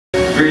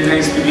very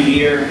nice to be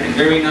here and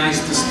very nice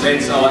to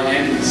stretch our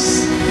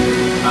hands.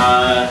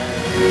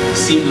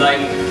 Seem like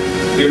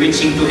we're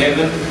reaching to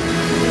heaven,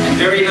 and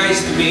very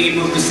nice to be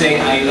able to say,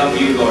 I love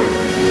you, Lord.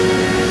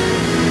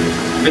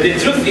 But the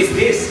truth is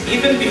this,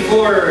 even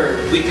before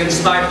we can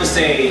start to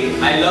say,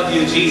 I love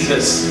you,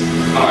 Jesus,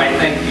 or I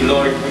thank you,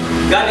 Lord,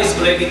 God is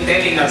already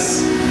telling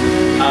us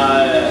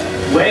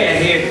way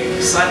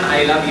ahead, son,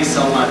 I love you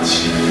so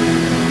much.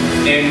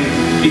 And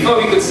before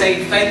we could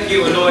say thank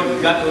you, Lord,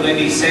 God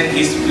already sent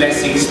His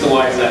blessings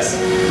towards us,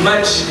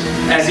 much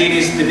as it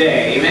is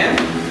today. Amen?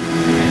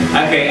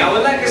 Okay, I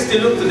would like us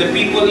to look to the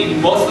people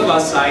in both of our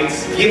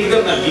sides, give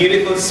them a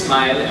beautiful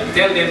smile, and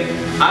tell them,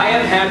 I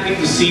am happy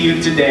to see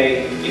you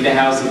today in the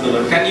house of the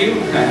Lord. Can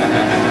you?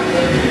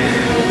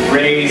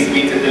 Praise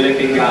be to the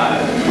living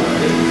God.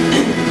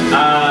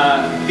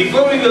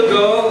 Before we will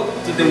go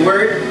to the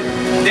Word,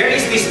 there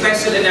is this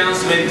special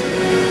announcement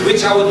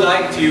which I would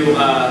like to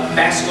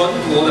pass on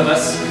to all of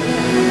us.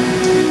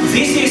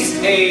 This is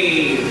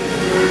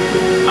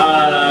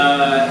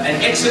an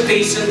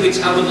exhortation which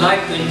I would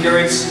like to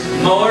encourage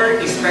more,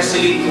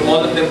 especially to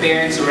all of the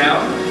parents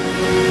around.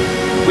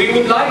 We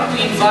would like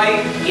to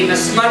invite, in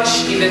as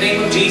much in the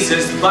name of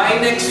Jesus, by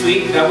next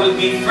week, that will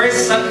be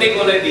first Sunday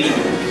already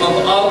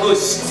of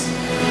August.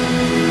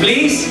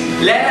 Please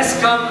let us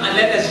come and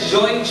let us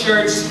join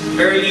church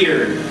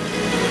earlier.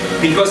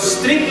 Because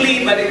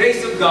strictly by the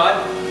grace of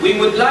God, we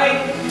would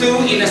like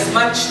to, in as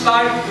much,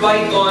 start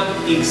right on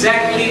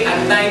exactly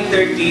at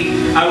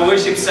 9:30 our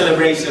worship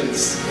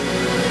celebrations.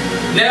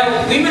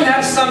 Now, we will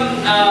have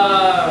some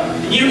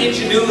new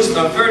introduced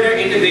or further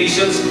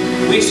innovations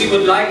which we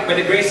would like, by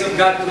the grace of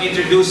God, to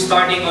introduce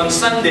starting on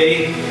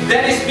Sunday.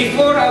 That is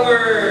before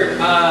our,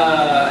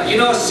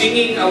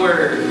 singing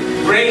our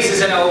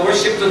praises and our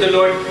worship to the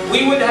Lord.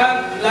 We would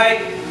have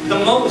like the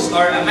most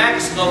or a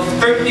max of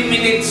 30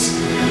 minutes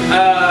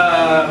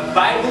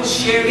Bible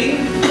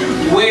sharing,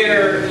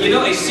 where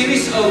a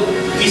series of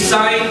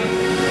design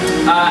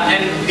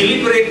and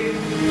deliberate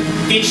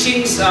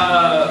teachings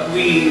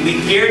we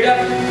geared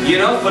up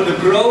for the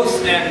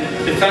growth and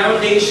the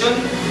foundation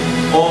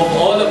of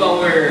all of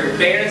our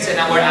parents and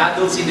our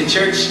adults in the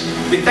church.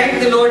 We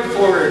thank the Lord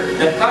for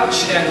the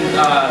touch and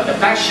the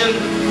passion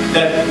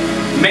that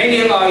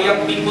many of our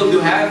young people do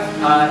have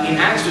in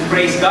Acts to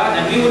praise God,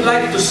 and we would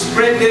like to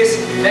spread this,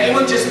 that it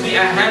won't just be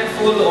a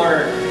handful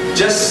or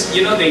just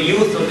the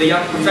youth or the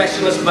young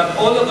professionals, but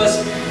all of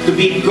us to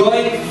be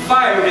going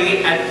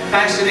fiery and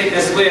passionate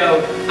as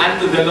well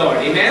unto the Lord.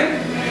 Amen?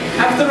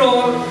 After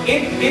all,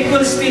 it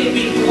will still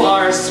be 2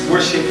 hours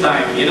worship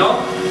time,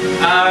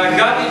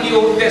 God in the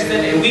Old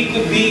Testament, and we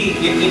could be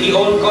in the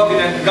Old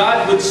Covenant,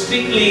 God would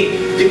strictly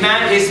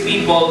demand His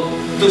people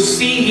to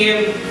see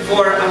Him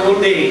for a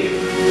whole day.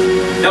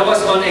 That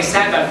was on a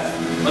Sabbath,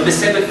 on the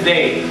 7th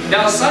day.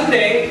 Now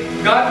Sunday,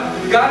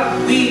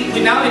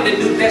 we now in the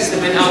New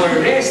Testament, our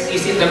rest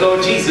is in the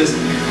Lord Jesus.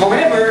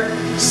 However,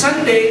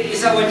 Sunday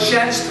is our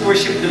chance to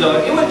worship the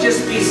Lord. It will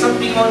just be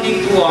something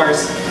only 2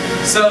 hours.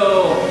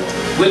 So,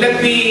 will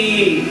that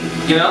be,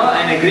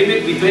 an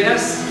agreement between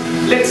us?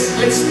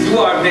 Let's do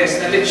our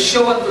best and let's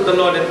show unto the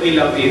Lord that we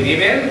love Him.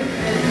 Amen?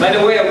 By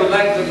the way, I would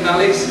like to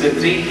acknowledge the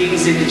 3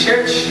 kings in the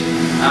church.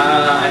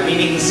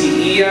 Meaning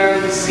si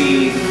Ian,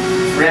 si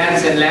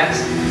Franz, and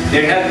Lance.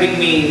 They're helping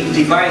me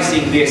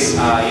devising this,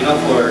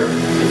 for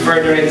the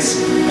furtherance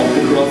of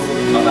the growth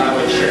of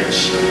our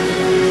church.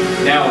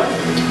 Now,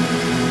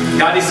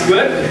 God is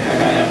good,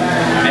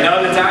 and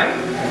all the time.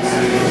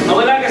 I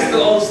would like us to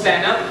all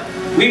stand up.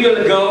 We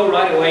will go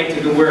right away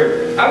to the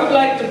Word. I would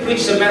like to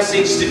preach a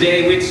message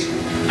today which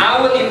I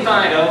will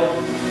entitle,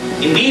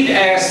 indeed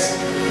as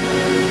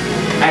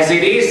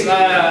it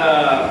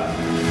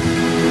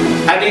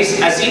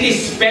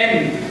is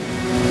penned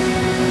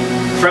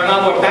from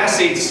our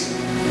passage.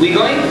 We're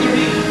going to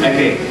read.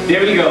 Okay,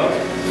 there we go.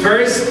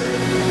 First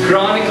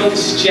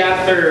Chronicles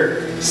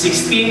chapter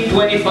 16,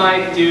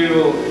 25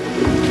 to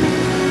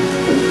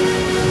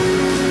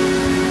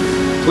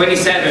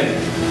 27.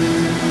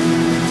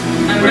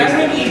 And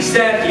rather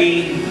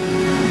exactly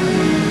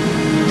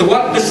to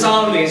what the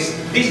psalmist,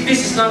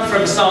 this is not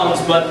from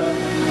Psalms but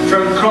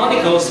from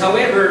Chronicles.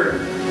 However,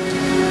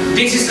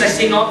 this is a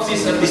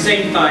synopsis at the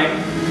same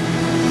time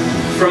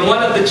from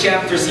one of the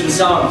chapters in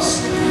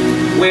Psalms,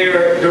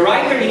 where the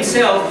writer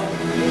himself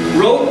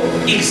wrote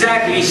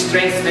exactly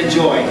strength and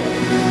joy.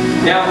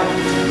 Now,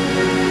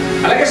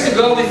 I'd like us to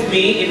go with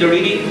me in the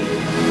reading.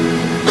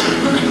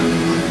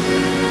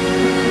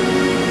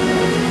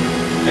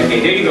 Okay,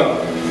 there you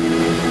go.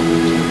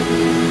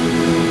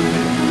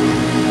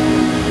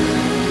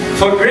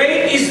 For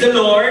great is the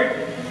Lord,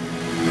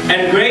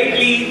 and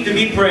greatly to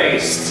be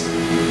praised,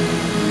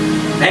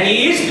 and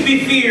He is to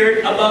be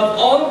feared above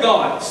all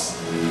gods.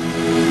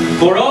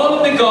 For all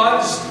of the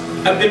gods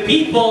of the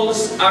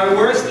peoples are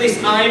worthless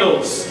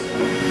idols,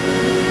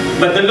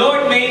 but the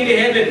Lord made the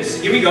heavens.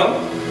 Here we go.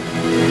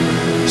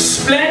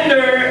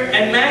 Splendor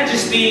and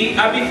majesty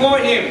are before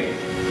Him.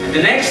 And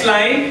the next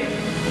line,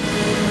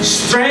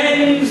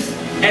 strength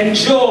and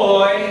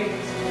joy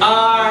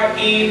are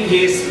in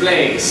His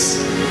place.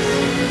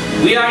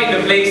 We are in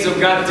the place of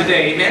God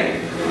today,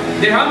 amen?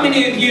 There, how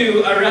many of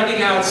you are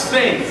running out of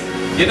strength?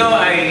 You know,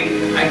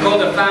 I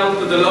called a vow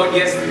to the Lord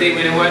yesterday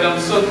when I'm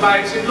so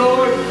tired. I said,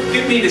 Lord,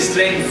 give me the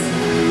strength.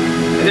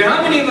 And there,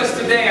 how many of us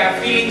today are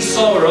feeling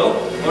sorrow,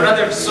 or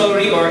rather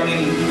sorry, or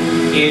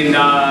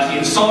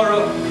in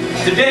sorrow?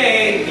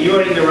 Today, you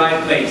are in the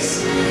right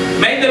place.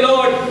 May the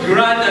Lord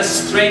grant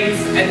us strength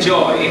and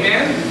joy,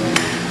 amen?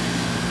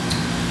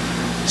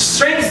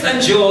 Strength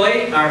and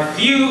joy are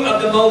few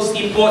of the most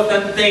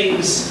important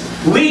things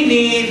we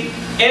need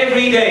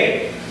every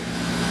day.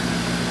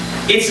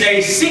 It's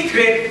a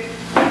secret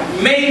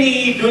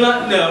many do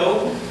not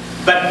know,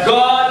 but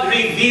God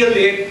revealed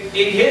it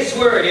in His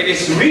Word. It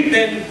is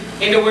written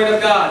in the Word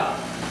of God.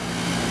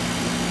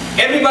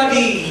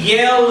 Everybody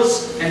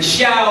yells and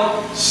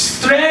shouts,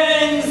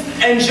 strength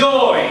and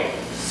joy.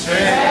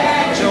 Strength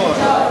and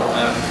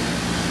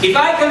joy. If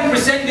I can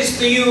present this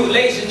to you,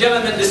 ladies and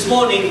gentlemen, this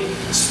morning,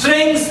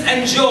 strength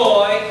and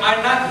joy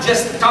are not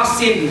just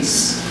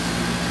cousins.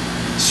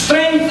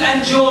 Strength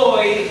and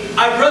joy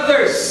are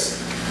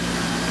brothers.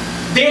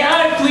 They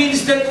are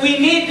twins that we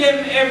need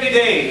them every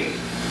day.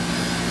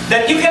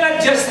 That you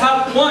cannot just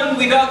have one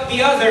without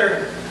the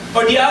other,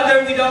 or the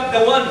other without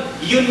the one.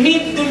 You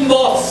need them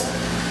both.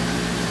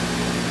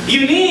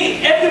 You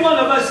need, every one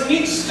of us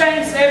needs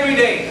strength every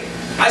day.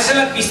 I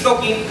shall not be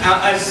talking,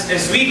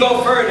 as we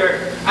go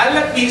further, I'll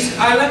not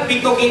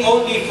be talking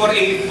only for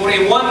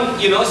a one,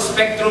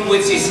 spectrum,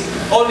 which is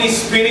only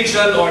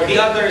spiritual, or the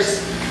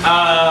others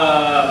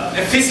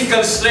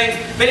physical strength,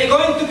 but it's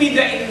going to be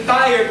the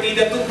entirety,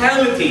 the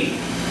totality.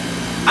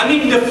 I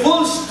mean, the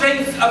full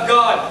strength of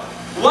God.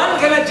 One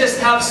cannot just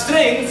have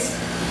strength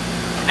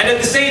and at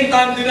the same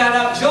time do not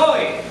have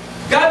joy.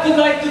 God would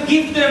like to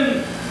give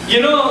them,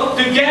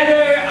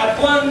 together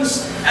at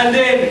once, and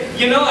then,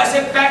 as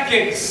a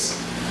package.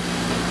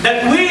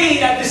 That we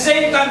at the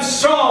same time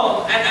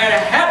strong and are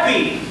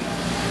happy.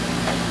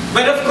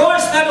 But of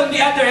course, not on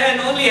the other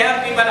hand only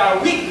happy, but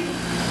are weak.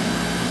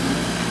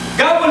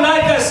 God would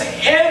like us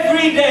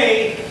every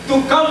day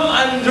to come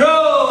and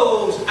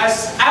draw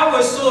as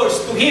our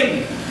source to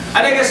Him.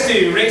 I'd like us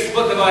to raise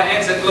both of our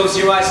hands and close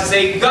your eyes and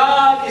say,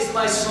 God is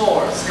my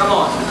source. Come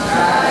on.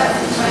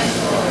 God is my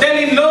source. Tell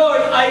Him,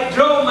 Lord, I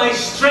draw my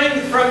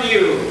strength from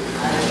You.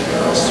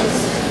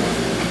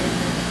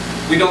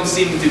 We don't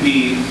seem to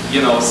be,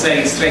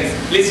 saying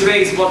strength. Let's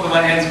raise both of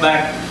our hands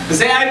back and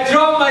say, I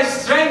draw my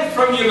strength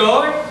from You,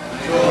 Lord.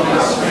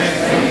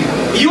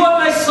 You are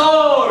my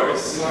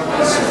source.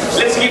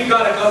 Let's give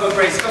God a clap of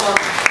praise. Come on.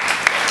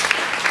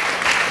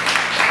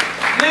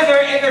 Never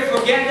ever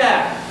forget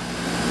that.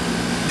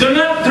 Do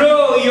not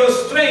draw your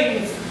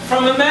strength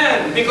from a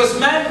man, because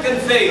man can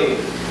fail.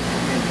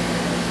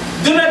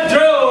 Do not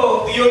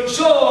draw your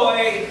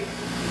joy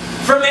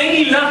from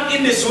any luck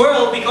in this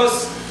world,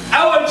 because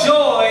our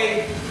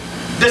joy,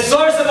 the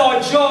source of our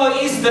joy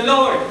is the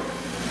Lord.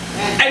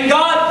 And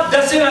God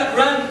does not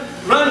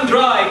run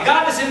dry.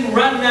 God doesn't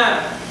run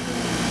out.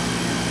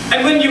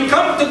 And when you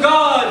come to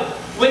God,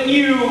 when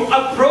you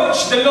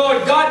approach the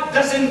Lord, God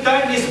doesn't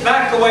turn His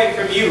back away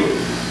from you.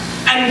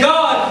 And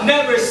God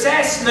never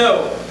says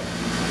no.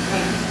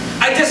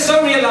 I just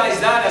so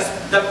realized that as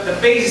the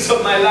pace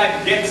of my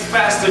life gets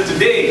faster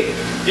today.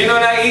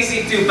 Not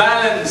easy to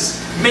balance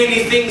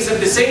many things at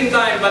the same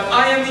time, but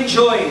I am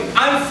enjoying.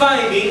 I'm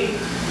finding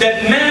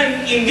that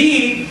man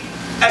indeed,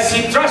 as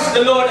he trusts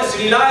the Lord, as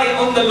he relies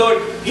on the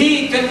Lord,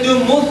 he can do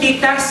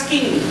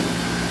multitasking.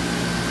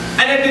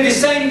 And at the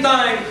same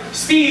time,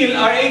 still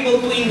are able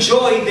to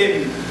enjoy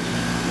them.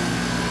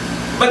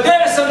 But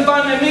there are some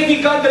times, and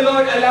maybe God the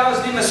Lord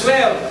allows them as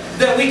well,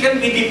 that we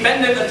can be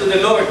dependent unto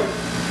the Lord.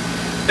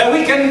 That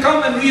we can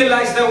come and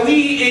realize that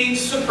we ain't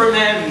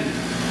Superman.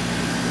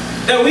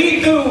 That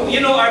we too,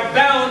 are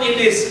bound in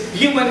these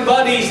human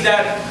bodies,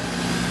 that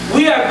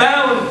we are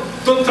bound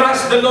to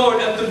trust the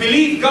Lord and to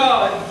believe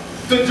God,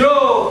 to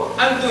draw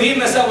unto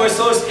Him as our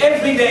source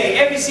every day,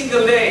 every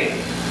single day.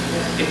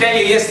 I tell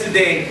you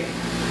yesterday,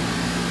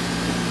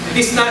 it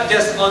is not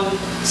just on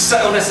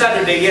a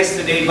Saturday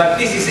yesterday, but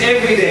this is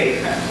every day.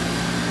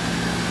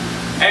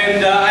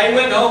 And I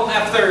went home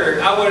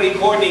after our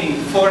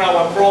recording for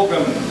our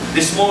program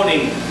this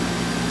morning.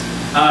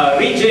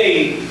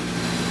 Rijay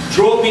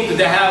drove me to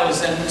the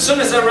house, and as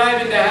soon as I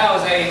arrived in the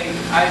house,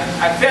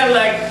 I felt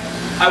like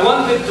I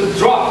wanted to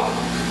drop.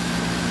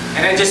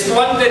 And I just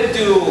wanted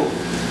to,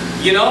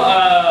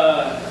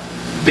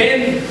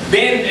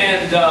 bend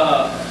and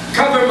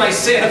cover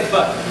myself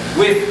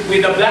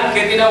with a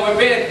blanket in our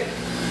bed.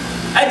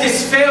 I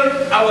just felt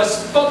I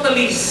was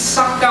totally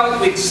sucked out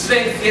with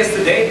strength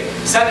yesterday,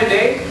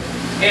 Saturday,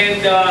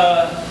 and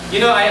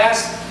I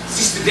asked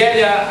Sister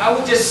Delia, I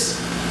would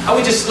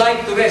just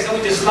like to rest. I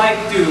would just like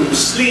to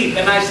sleep,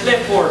 and I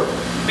slept for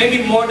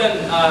maybe more than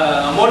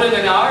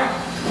an hour.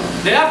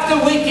 Then after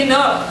waking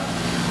up,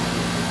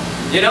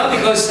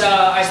 because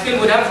I still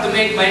would have to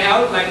make my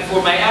outline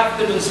for my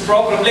afternoon's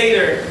program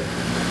later.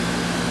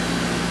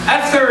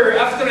 After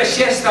a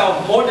siesta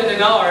of more than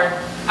an hour,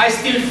 I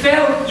still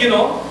felt,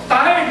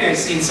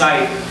 tiredness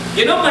inside.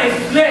 My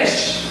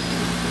flesh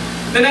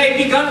Then I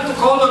began to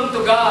call on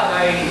to God.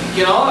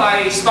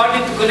 I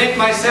started to connect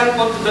myself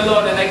onto the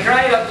Lord, and I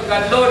cried out to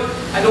God, Lord,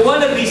 I don't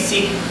want to be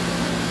sick.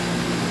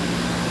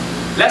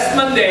 Last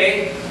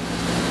Monday,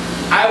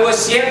 I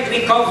was yet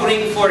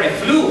recovering for a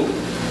flu.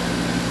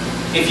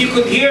 If you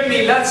could hear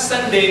me last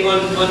Sunday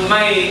on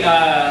my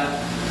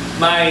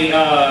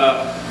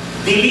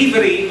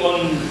delivery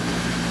on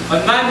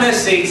my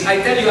message,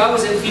 I tell you I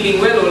wasn't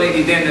feeling well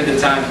already then at the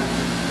time.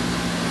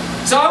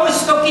 So I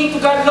was talking to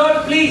God,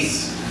 Lord,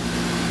 please,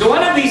 don't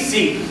want to be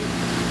sick.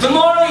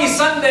 Tomorrow is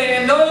Sunday,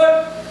 and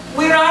Lord,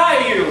 where are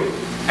you?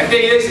 I tell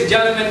you, ladies and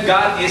gentlemen,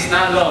 God is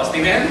not lost.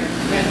 Amen?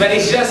 But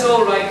it's just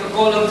all right to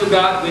call on to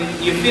God when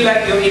you feel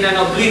like you're in an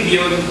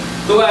oblivion,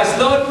 to ask,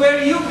 Lord, where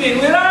have you been?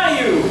 Where are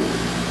you?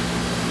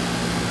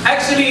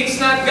 Actually, it's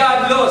not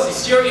God lost.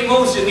 It's your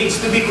emotion needs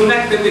to be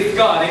connected with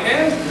God.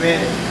 Amen?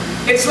 Amen.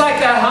 It's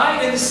like a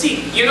hide and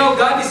seek. You know,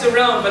 God is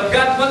around, but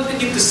God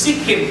wanted you to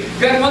seek Him.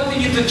 God wanted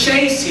you to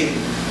chase Him.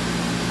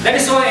 That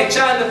is why a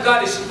child of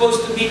God is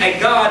supposed to be a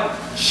God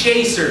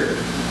chaser.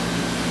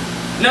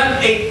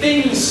 Not a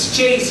things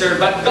chaser,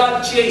 but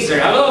God chaser.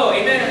 Hello,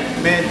 amen?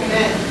 Amen.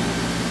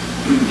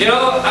 Amen. You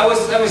know, I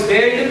was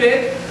there in a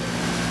bit,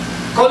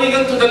 calling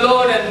unto the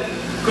Lord and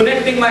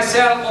connecting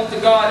myself unto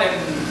God,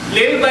 and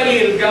little by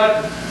little,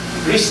 God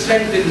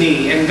re-strengthened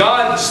me, and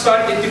God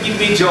started to give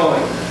me joy.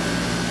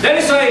 That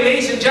is why,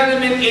 ladies and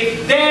gentlemen,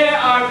 if there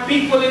are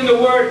people in the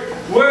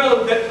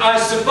world that are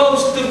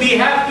supposed to be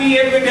happy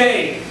every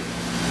day,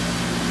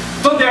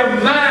 to their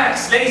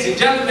max, ladies and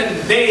gentlemen,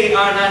 they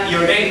are not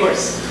your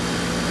neighbors.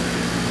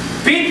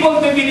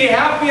 People to be the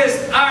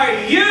happiest are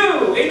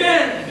you.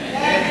 Amen.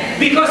 Amen.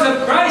 Because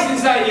of Christ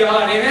inside your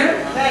heart.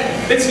 Amen.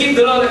 Amen. Let's give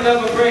the Lord a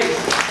clap of praise.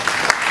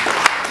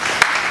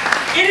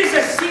 It is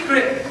a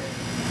secret,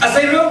 as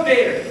I wrote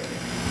there,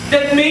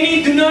 that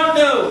many do not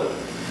know.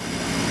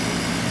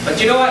 But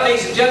you know what,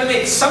 ladies and gentlemen,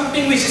 it's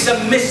something which is a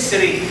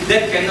mystery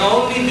that can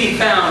only be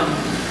found,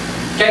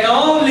 can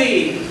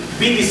only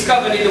be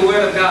discovered in the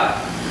Word of God.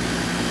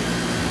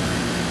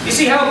 You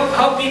see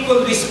how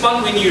people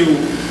respond when you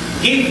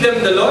give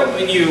them the Lord,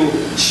 when you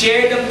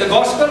share them the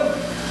gospel?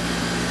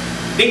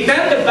 They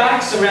turn their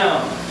backs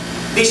around.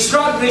 They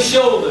shrug their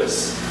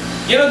shoulders.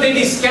 You know, they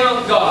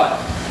discount God.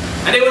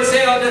 And they will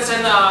say, oh, that's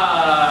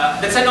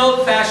an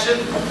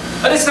old-fashioned.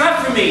 But it's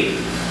not for me.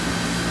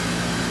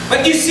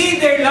 But you see,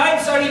 their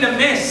lives are in a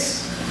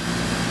mess.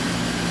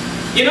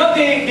 You know,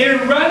 they're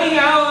running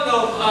out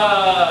of,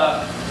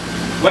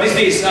 what is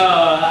this?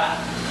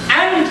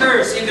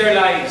 Anchors in their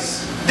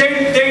lives.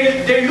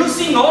 They're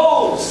losing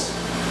holes.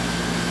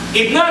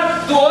 If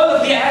not to all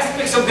of the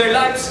aspects of their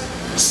lives,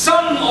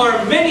 some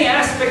or many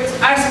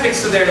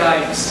aspects of their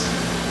lives.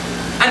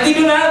 And they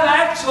do not have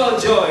actual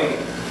joy.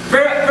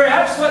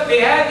 Perhaps what they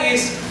have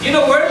is, you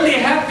know, worldly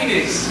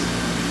happiness.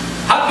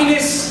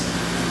 Happiness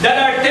that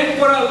are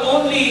temporal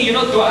only, you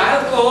know, to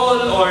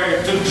alcohol or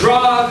to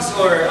drugs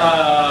or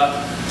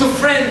to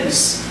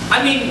friends.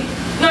 I mean,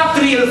 not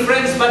real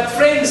friends, but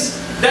friends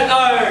that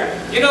are,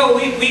 you know,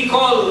 we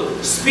call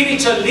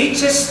spiritual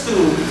leeches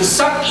to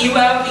suck you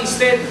out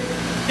instead.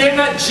 They're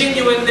not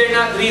genuine, they're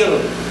not real.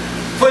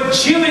 For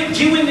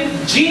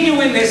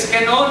genuineness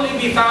can only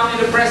be found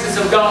in the presence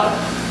of God.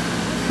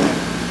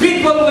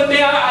 People, when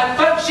they are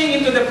touching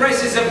into the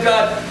presence of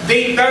God,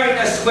 they turn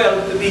as well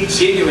to be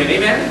genuine.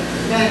 Amen?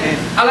 Amen.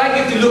 I'd like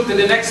you to look to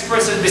the next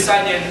person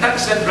beside you and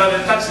touch that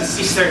brother, touch the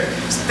sister.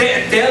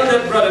 Tell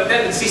that brother,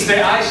 tell that sister,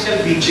 I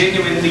shall be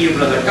genuine to you,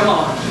 brother. Come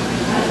on.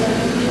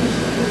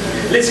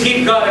 Let's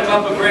give God a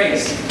clap of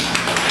praise.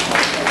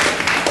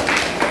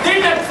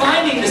 They're not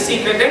finding the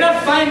secret. They're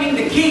not finding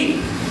the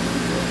key.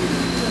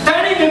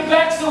 Turning their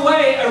backs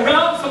away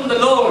around from the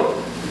Lord.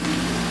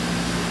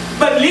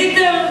 But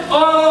little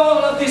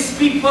all of these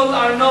people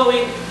are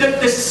knowing that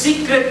the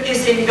secret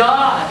is in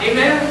God.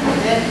 Amen?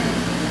 Amen.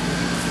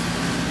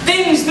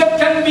 Things that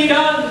can be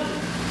done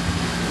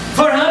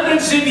for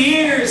hundreds of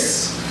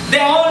years, they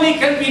only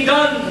can be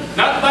done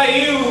not by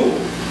you,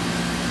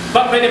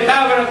 but by the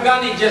power of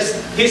God. In just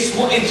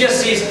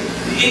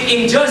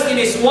in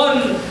His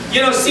one,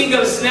 you know,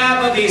 single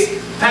snap of His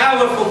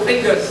powerful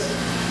fingers.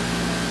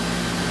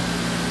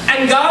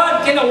 And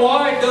God can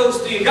award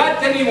those to you. God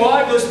can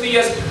reward those to you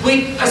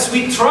as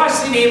we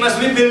trust in Him, as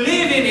we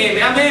believe in Him.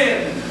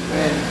 Amen.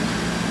 Amen.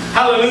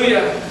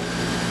 Hallelujah.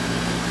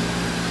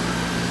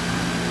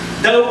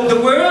 The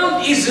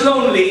world is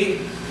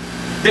lonely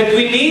that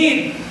we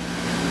need.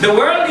 The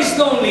world is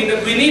lonely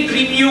that we need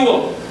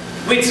renewal,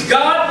 which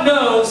God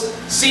knows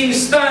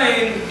since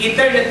time,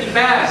 eternity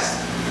past.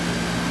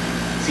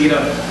 See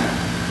that?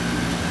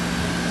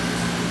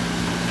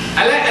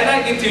 I'd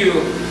like you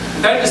to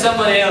turn to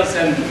someone else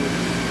and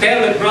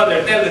tell that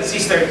brother, tell that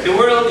sister, the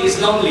world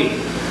is lonely.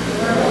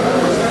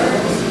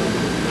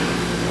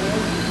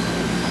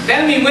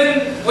 Tell me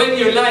when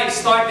your life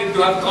started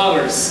to have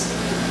colors.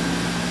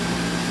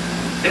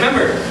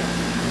 Remember,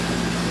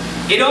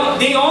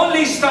 they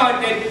only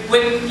started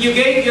when you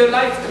gave your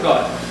life to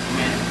God.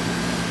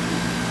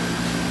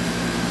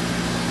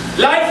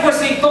 Life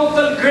was a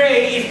total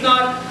gray, if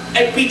not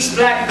a pitch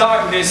black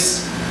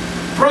darkness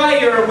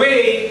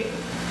way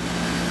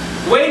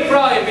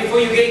prior before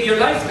you gave your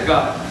life to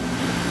God.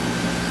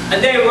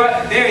 And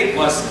there it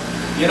was.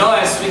 You know,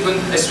 as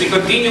we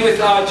continue with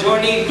our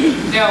journey,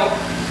 now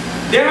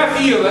there are a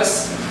few of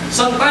us.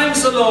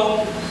 Sometimes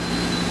along,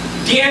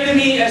 the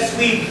enemy, as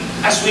we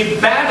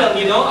battle,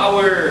 you know,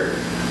 our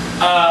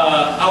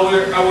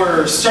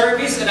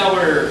service and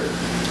our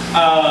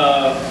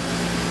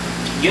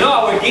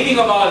giving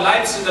of our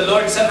lives to the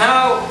Lord,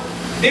 somehow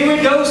there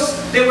were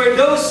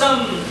those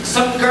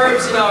some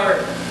curves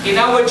in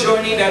our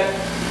journey that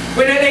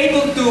we're not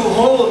able to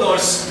hold or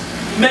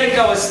make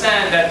our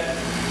stand. That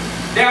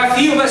there are a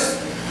few of us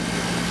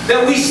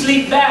that we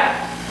slip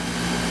back,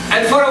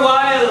 and for a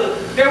while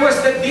there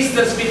was that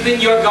distance between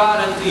your God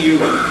and to you.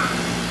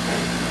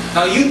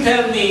 Now you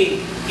tell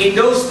me, in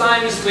those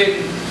times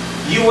when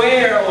we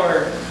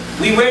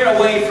were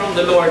away from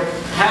the Lord,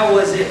 how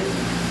was it?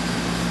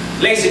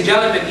 Ladies and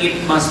gentlemen,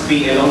 it must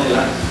be a lonely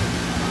life.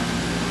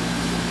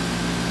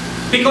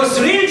 Because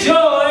real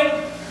joy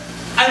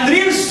and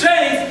real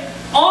strength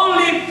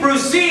only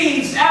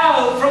proceeds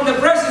out from the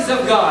presence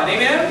of God.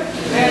 Amen?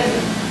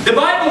 Amen. The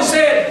Bible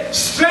said,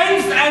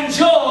 strength and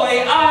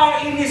joy are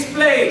in His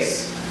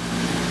place.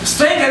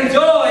 Strength and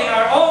joy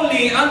are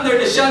only under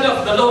the shadow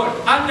of the Lord,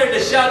 under the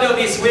shadow of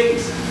His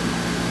wings.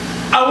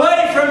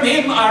 Away from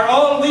Him are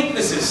all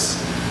weaknesses.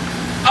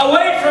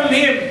 Away from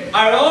Him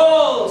are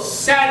all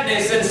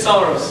sadness and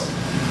sorrows.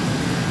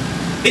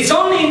 It's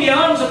only in the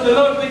arms of the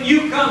Lord when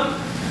you come.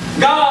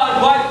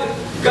 God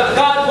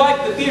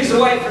wiped the tears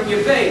away from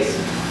your face.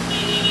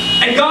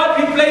 And God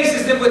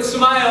replaces them with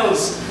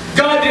smiles.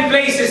 God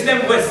replaces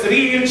them with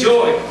real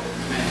joy.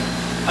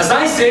 As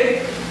I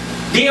said,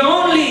 they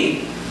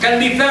only can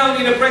be found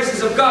in the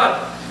presence of God,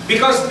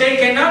 because they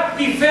cannot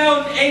be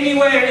found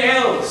anywhere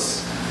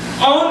else.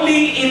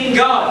 Only in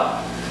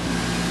God.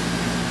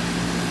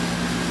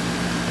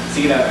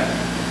 See that?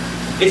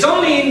 It's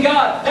only in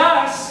God.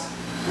 Thus,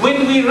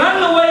 when we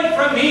run away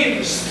from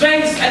Him,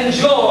 strength and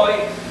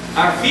joy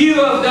are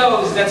few of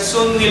those that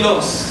soon we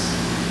lose.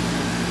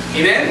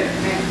 Amen?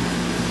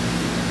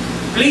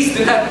 Please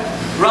do not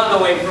run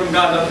away from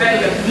God.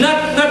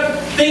 Not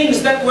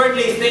things, not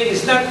worldly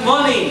things, not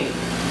money,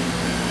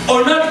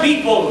 or not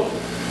people.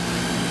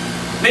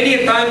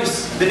 Many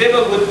times the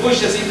devil would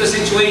push us into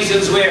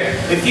situations where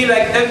we feel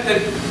like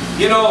tempted,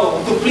 you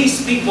know, to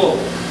please people.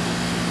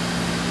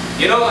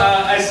 You know,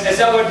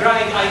 as I was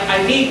driving,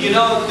 I need, you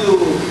know,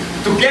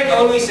 to get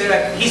always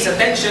his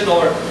attention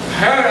or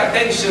her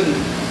attention,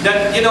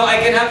 that, you know, I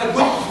can have a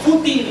good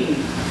footing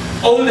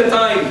all the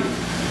time.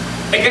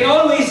 I can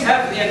always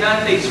have the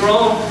advantage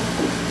wrong.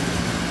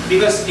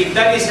 Because if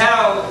that is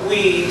how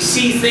we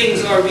see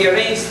things or we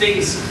arrange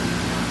things,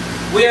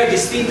 we are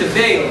destined to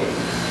fail.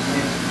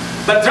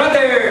 But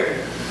rather,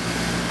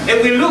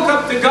 if we look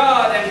up to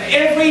God, and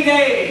every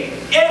day,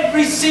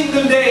 every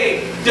single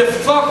day, the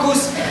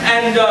focus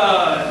and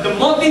the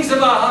motives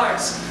of our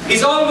hearts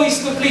is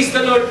always to please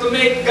the Lord, to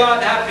make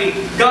God happy,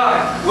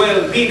 God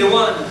will be the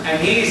one,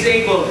 and He is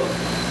able.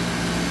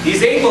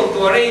 He's able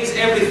to arrange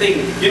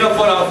everything, you know,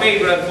 for our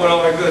favor and for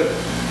our good.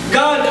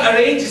 God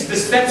arranges the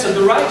steps of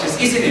the righteous,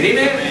 isn't it?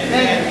 Amen?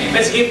 Amen.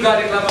 Let's give God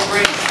a clap of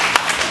praise.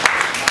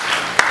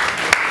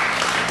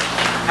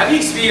 Have you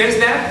experienced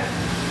that?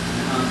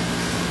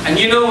 And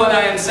you know what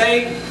I am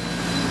saying?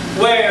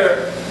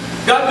 Where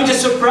God will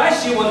just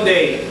surprise you one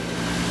day.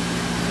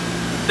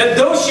 That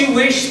those you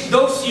wish,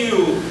 those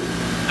you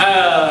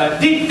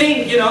did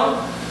think, you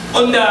know,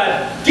 on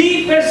the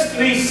deepest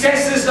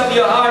recesses of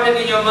your heart and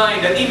in your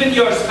mind, that even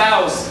your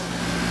spouse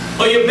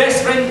or your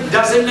best friend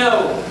doesn't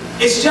know.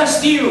 It's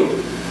just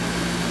you.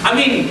 I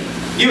mean,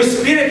 your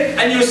spirit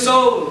and your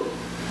soul.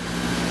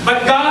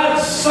 But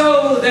God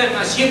saw them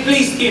as you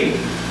pleased Him.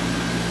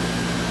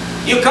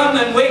 You come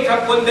and wake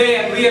up one day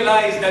and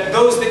realize that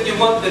those that you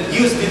want,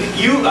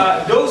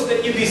 those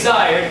that you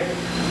desired,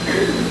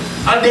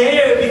 are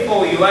there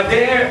before you, are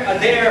there,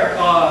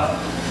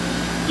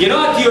 you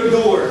know, at your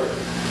door.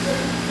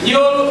 You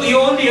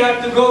only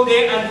have to go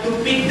there and to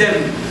pick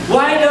them.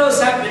 Why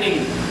those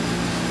happening?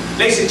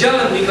 Ladies and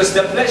gentlemen, because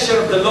the pleasure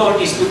of the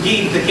Lord is to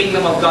give the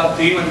kingdom of God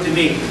to you and to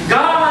me.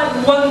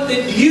 God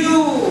wanted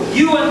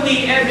you and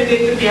me every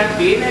day to be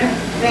happy. Amen?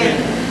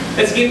 Amen.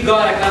 Let's give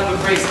God a clap of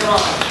praise. Come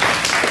on.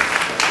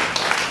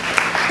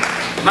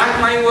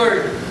 Mark my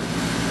word,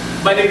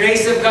 by the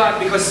grace of God,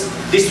 because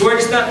this word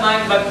is not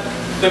mine but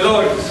the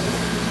Lord's.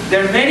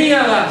 There are many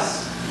of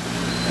us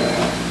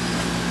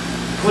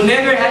who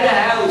never had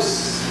a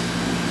house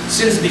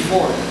since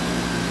before.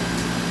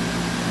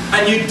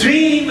 And you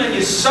dream and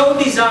you so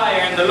desire,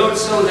 and the Lord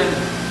saw them.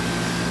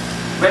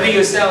 Whether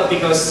you sell,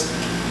 because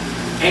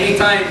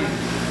anytime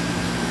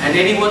and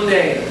any one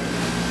day,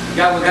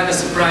 God will gonna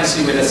surprise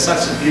you with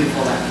such a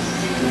beautiful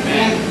house.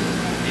 Amen.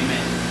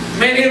 Amen.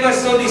 Many of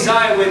us so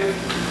desire with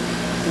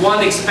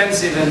one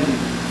expensive and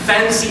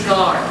fancy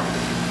car.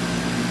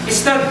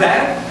 It's not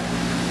bad.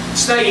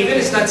 It's not evil.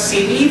 It's not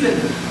sin even.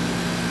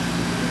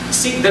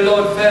 Seek the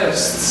Lord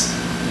first.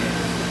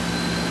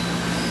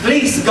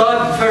 Please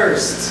God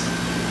first.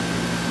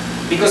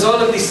 Because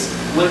all of this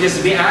will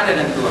just be added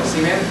unto us.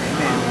 Amen?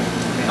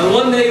 And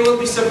one day you will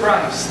be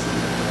surprised.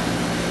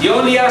 You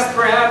only ask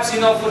perhaps,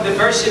 for the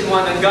version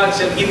 1, and God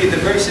shall give you the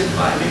version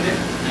 5. Amen?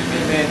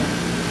 Amen.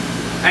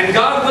 And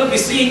God will be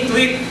seeing to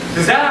it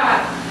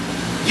that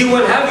you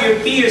will have your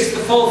tears to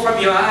fall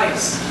from your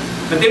eyes.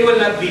 But they will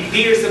not be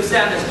tears of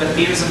sadness, but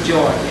tears of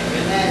joy.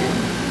 Amen.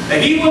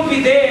 And He will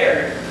be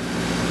there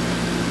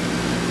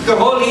to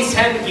hold His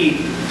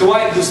hanky to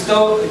wipe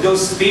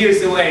those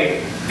tears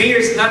away.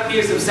 Tears, not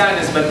tears of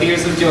sadness, but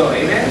tears of joy.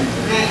 Amen?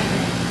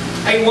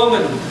 A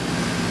woman,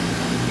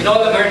 in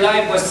all of her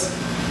life was,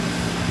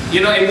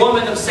 a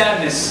woman of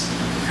sadness.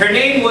 Her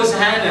name was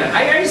Hannah.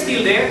 Are you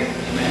still there?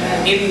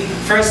 Amen. In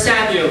 1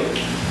 Samuel.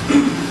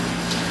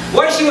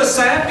 Why she was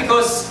sad?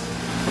 Because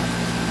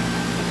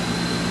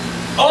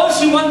all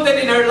she wanted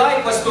in her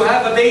life was to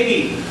have a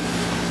baby.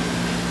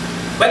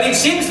 But it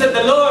seems that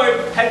the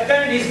Lord had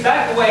turned His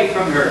back away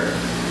from her.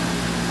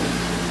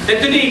 That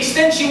to the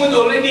extent she would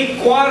already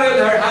quarrel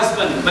her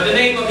husband by the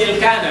name of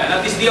Elkanah.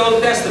 Now this is the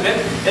Old Testament.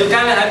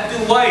 Elkanah had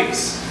 2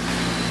 wives.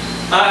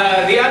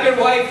 The other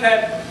wife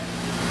had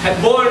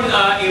born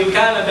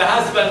Elkanah, the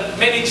husband,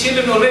 many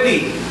children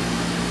already.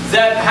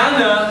 That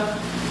Hannah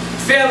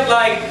felt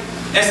like,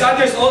 as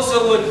others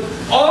also would,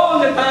 all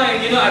the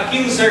time,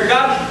 accuse her.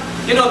 God,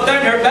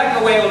 turn her back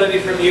away already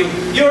from you.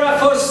 You're a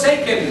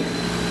forsaken.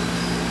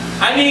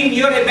 I mean,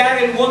 you're a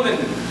barren woman.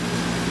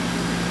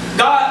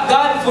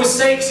 God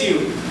forsakes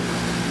you.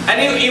 And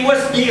it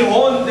was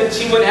beyond that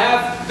she would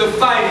have to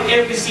fight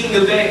every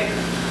single day.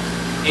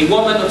 A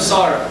woman of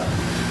sorrow.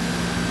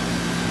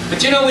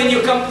 But when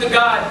you come to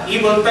God, He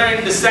will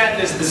turn the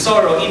sadness, the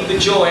sorrow into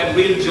joy and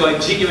real joy,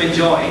 genuine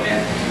joy.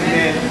 Amen?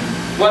 Amen.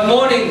 One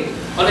morning,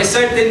 on a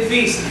certain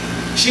feast,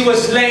 she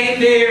was laying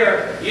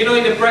there, in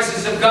the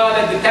presence of God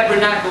at the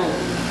tabernacle,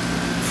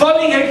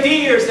 falling her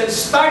tears and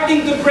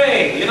starting to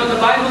pray. The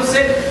Bible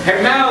said,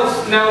 her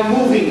mouth now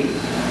moving,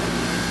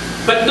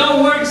 but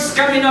no words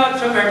coming out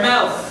from her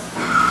mouth.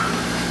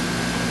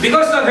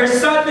 Because of her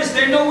sadness,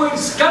 there are no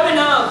words coming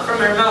out from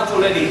her mouth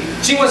already.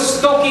 She was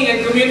talking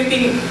and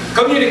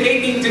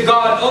communicating to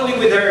God only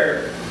with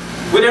her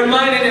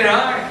mind and her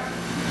heart.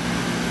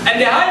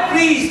 And the high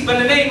priest by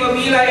the name of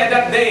Eli at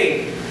that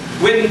day,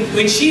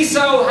 when she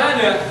saw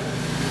Hannah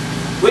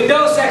with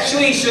those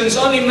actuations,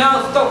 only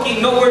mouth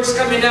talking, no words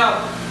coming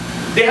out,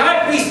 the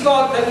high priest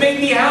thought that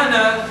maybe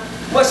Hannah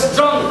was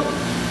drunk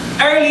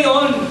early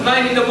on,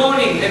 9 in the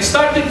morning, and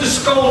started to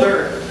scold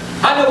her.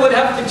 Hannah would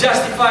have to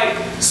justify,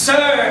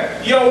 "Sir,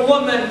 your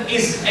woman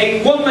is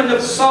a woman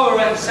of sorrow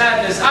and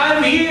sadness.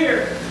 I'm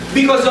here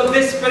because of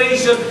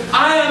desperation.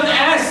 I am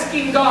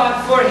asking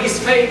God for His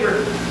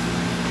favor."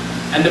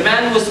 And the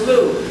man was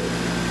moved.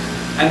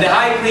 And the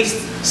high priest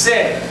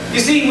said, you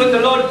see, when the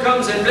Lord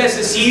comes and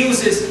blesses, He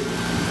uses,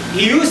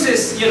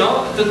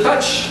 to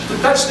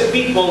touch the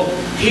people,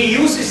 He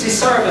uses His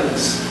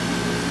servants.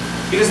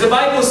 Because the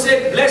Bible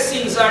said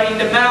blessings are in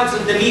the mouths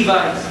of the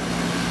Levites.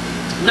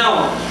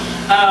 Now,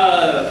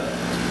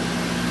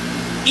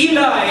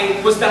 Eli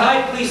was the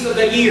high priest of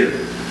the year.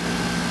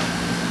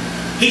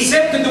 He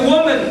said to the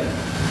woman,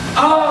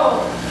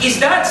 "Oh, is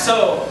that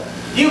so?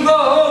 You go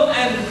home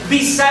and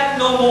be sad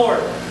no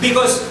more.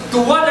 Because to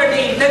what are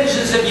the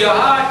intentions of your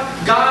heart,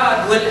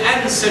 God will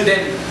answer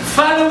them.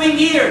 Following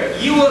year,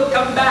 you will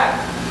come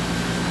back.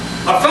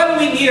 Or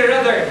following year,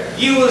 rather,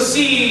 you will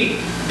see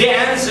the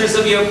answers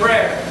of your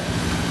prayer."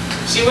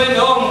 She went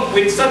home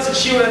with such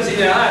assurance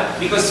in her heart,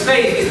 because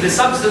faith is the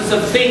substance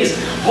of things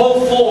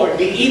hoped for,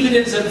 the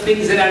evidence of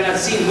things that are not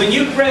seen. When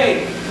you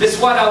pray, that's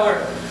what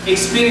our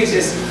experience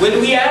is.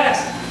 When we ask,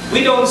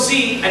 we don't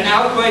see an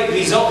outright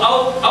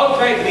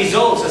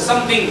results as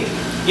something,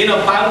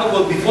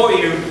 palpable before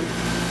you.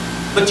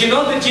 But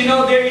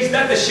there is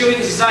that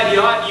assurance inside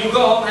your heart. You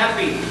go home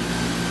happy.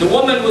 The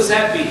woman was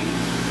happy.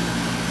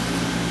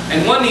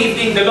 And one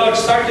evening, the Lord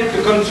started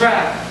to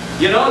contract.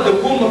 The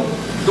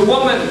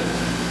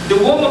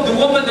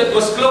woman that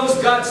was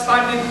closed, God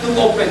started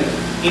to open.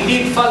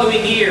 Indeed,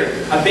 following year,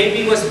 a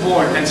baby was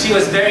born, and she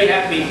was very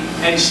happy.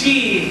 And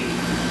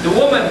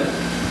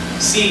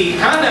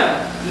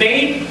Hannah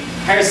named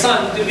her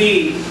son to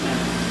be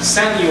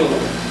Samuel.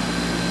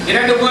 In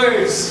other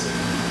words,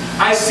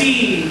 I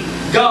see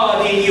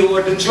God in you,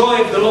 or the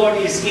joy of the Lord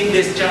is in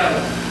this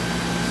child.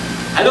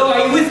 Hello,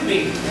 are you with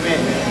me?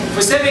 Amen.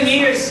 For 7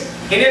 years,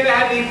 she never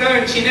had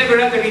returned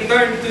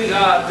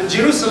to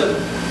Jerusalem,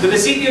 to the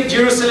city of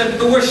Jerusalem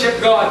to worship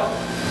God.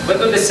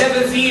 But on the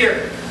 7th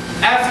year,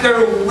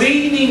 after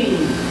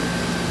weaning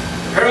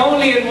her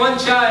only and one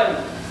child,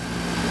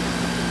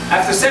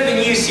 after 7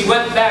 years, she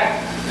went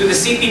back to the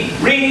city,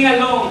 bringing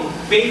along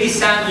baby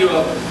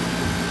Samuel.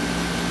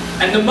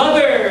 And the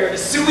mother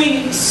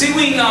sewing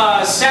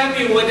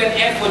Samuel with an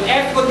ephod.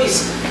 Ephod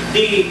is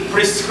the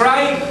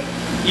prescribed,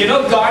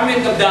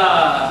 garment of the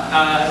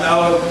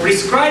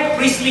prescribed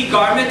priestly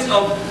garments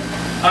of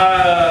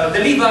the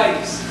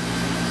Levites.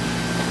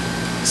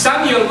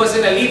 Samuel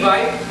wasn't a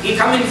Levite. He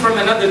coming from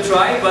another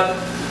tribe, but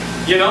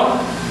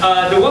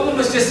the woman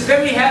was just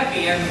very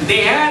happy, and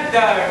they had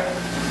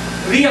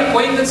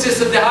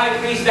reacquaintances of the high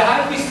priest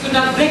could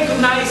not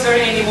recognize her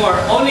anymore.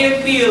 Only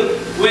until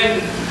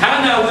when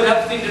Hannah would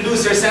have to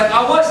introduce herself.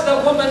 I was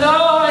the woman,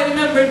 oh, I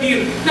remembered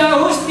you. Now,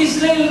 who's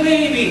this little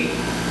baby?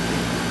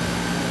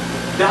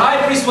 The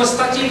high priest was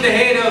touching the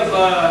head of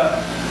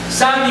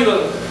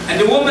Samuel. And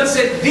the woman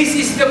said, this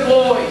is the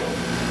boy.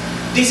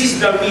 This is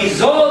the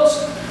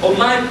results of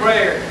my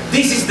prayer.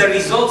 This is the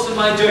results of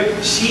my joy.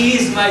 She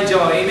is my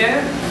joy.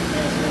 Amen?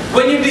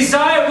 When your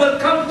desire will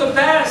come to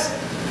pass,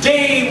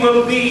 they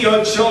will be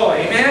your joy.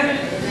 Amen?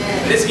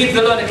 Let's give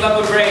the Lord a clap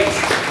of praise.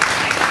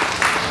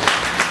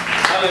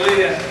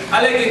 Hallelujah.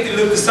 I like you to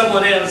look to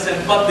someone else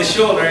and pat the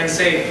shoulder and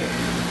say,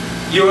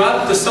 you're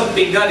up to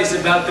something. God is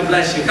about to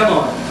bless you. Come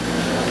on.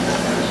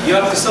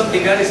 You're up to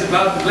something. God is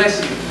about to bless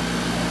you.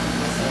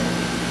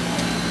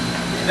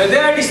 Now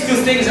there are these two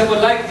things I would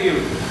like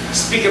to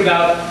speak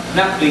about.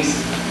 Now please.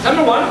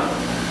 Number one,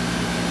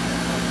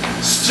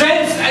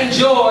 strength and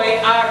joy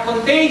are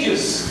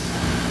contagious.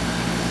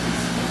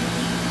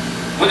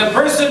 When a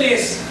person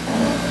is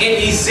in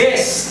his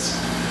zest,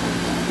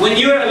 when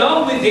you're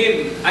along with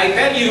him, I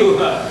tell you,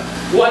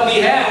 what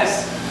he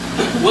has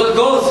will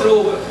go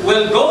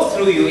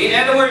through you. In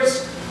other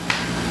words,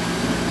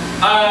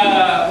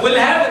 will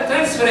have a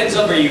transference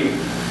over you.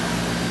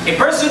 A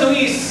person who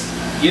is,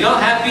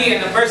 happy,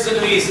 and a person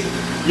who is,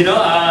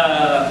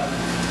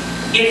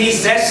 in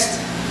his zest,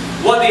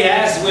 what he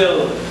has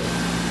will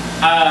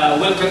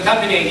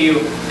contaminate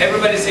you.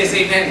 Everybody says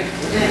amen.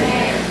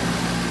 Amen.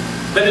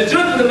 But the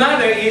truth of the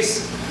matter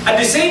is, at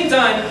the same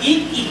time,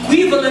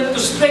 equivalent to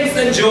strength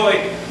and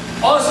joy,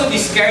 also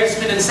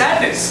discouragement and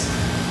sadness.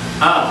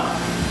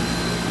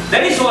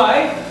 That is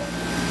why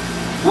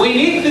we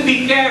need to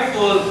be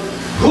careful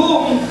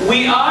whom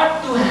we are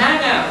to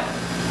hang out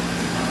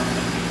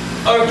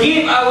or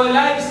give our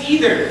lives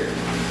either.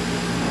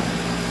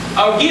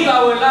 Or give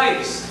our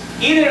lives,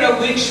 either of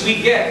which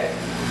we get.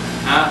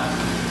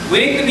 We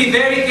need to be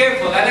very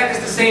careful. I like us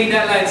to say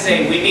that line,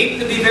 saying, we need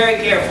to be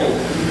very careful.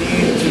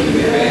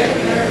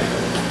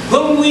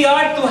 Whom we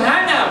are to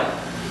hang out.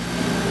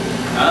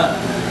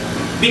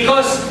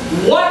 Because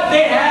what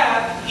they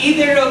have,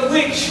 either of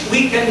which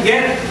we can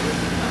get.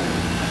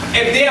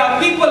 If they are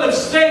people of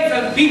strength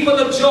and people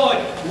of joy,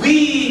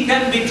 we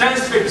can be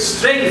transferred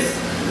strength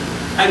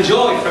and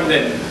joy from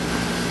them.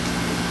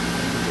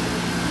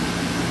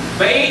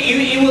 But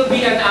it will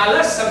be an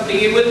alas something,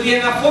 it will be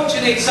an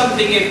unfortunate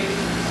something if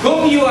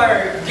whom you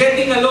are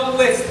getting along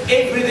with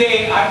every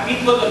day are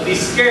people of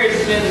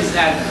discouragement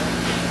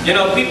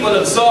and people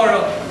of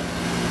sorrow.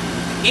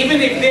 Even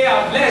if they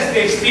are blessed,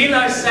 they still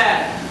are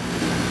sad.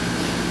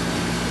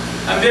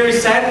 I'm very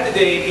sad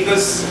today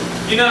because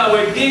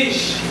our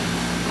dish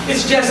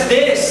is just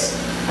this.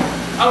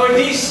 Our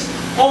dish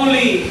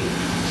only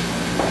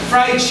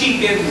fried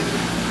chicken.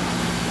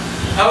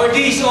 Our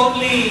dish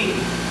only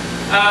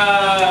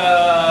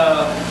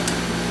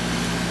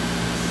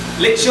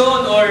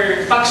lechon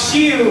or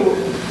paksiw,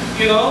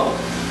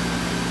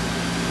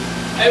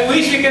 I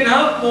wish we can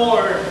have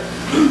more.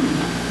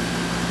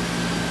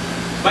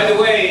 By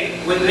the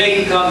way, when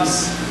rain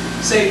comes,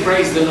 say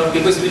praise the Lord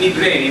because we need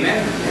rain,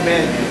 amen?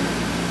 Amen.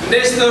 When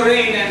there's no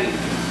rain and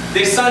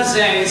there's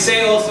sunshine,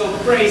 say also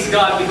praise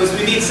God because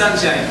we need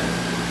sunshine.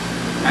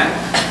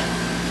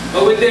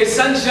 But when there's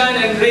sunshine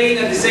and rain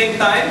at the same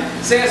time,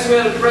 say as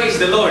well praise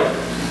the Lord.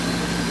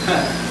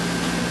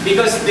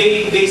 Because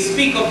they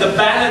speak of the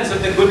balance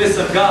of the goodness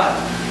of God.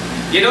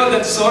 You know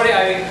that story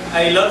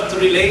I love to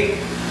relate?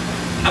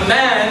 A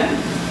man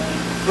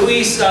who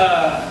is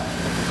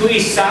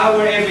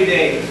sour every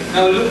day.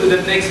 Now look to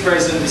the next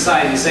person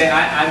beside you. Say,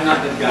 I'm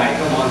not that guy.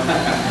 Come on.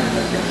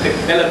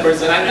 Tell a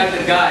person, I'm not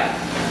that guy.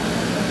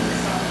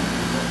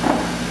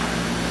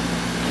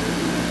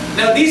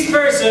 Now this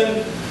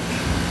person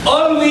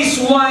always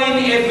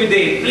whine every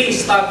day.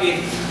 Please stop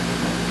it.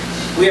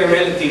 We are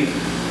relative.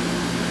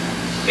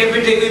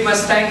 Every day we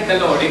must thank the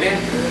Lord. Amen?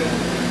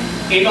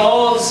 In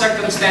all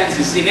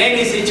circumstances, in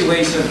any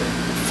situation,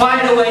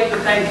 find a way to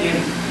thank Him.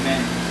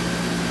 Amen.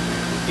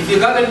 If you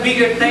got a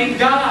bigger, thank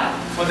God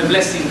for the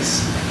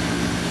blessings.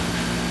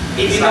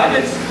 If you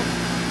haven't,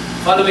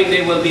 following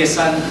day will be a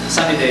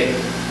sunny day.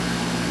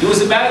 He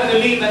was about to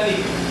leave,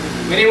 and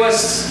when it was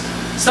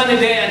sunny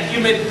day and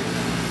humid,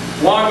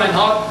 warm and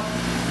hot,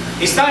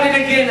 he started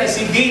again as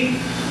he did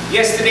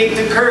yesterday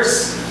to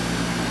curse.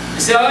 He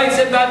said, oh, it's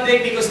a bad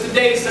day because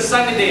today is a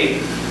sunny day.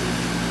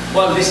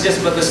 Well, this is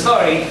just but the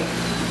story.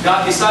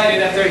 God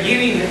decided after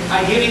hearing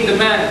the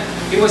man,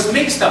 he was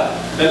mixed up.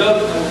 The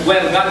Lord,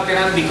 well, God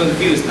cannot be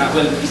confused.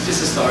 Well, it's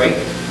just a story.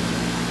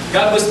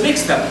 God was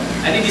mixed up.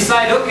 And He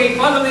decided, okay,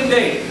 following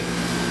day,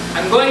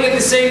 I'm going at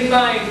the same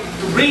time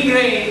to bring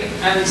rain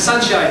and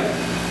sunshine.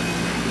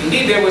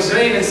 Indeed, there was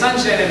rain and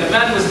sunshine, and the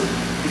man was,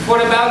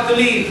 before about to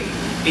leave,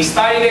 he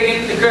started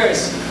again to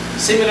curse.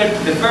 Similar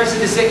to the first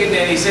and the second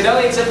day. He said, oh,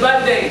 it's a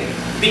bad day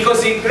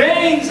because it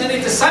rains and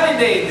it's a sunny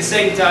day at the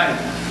same time.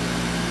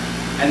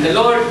 And the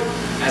Lord,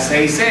 as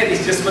I said,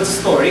 it's just but a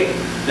story.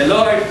 The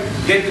Lord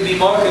get to be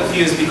more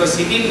confused because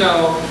He didn't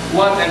know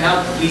what and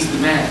how to please the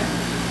man.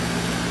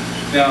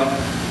 Now,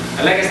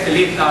 I'd like us to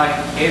lift our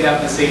head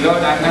up and say,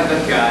 Lord, I'm not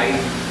that guy.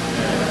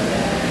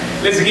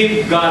 Let's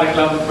give God a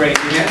clap of praise.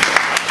 Amen?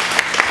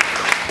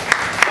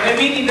 But I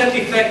mean in that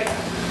effect,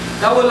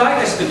 I would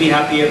like us to be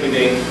happy every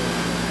day.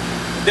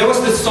 There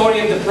was the story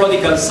of the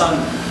prodigal son.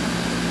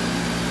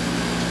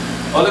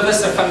 All of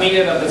us are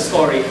familiar with that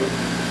story.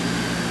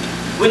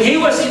 When he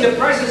was in the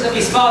presence of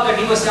his father,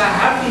 he was a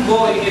happy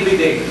boy every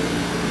day.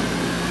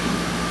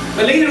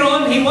 But later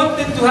on, he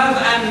wanted to have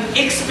an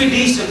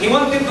expedition. He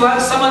wanted to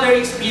have some other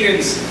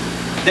experience.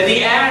 Then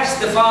he asked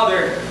the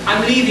father,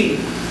 I'm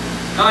leaving.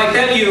 Now I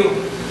tell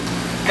you,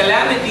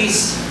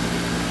 calamities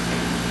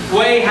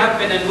way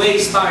happen and way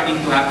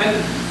starting to happen.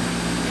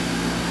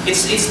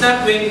 It's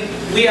not when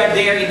we are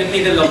there in the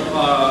middle of,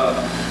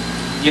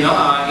 in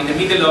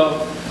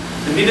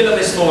the middle of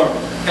a storm.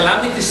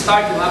 Calamities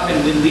start to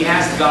happen when we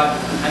ask God,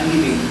 I'm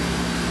leaving.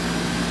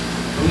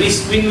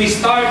 When we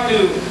start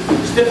to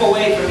step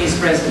away from His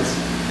presence.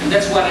 And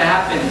that's what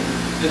happened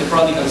to the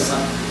prodigal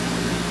son.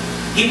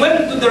 He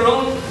went to the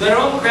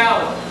wrong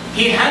crowd.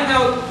 He hung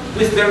out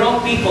with the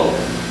wrong people.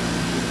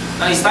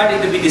 Now he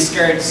started to be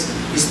discouraged.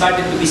 He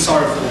started to be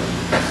sorrowful.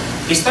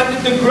 He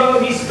started to grow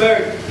his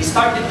beard. He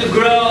started to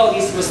grow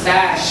his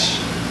mustache.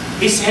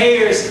 His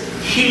hairs.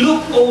 He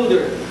looked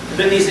older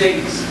than his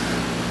age.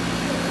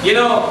 You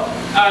know,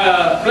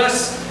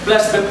 plus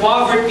the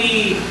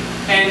poverty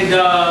and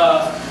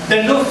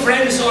the no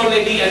friends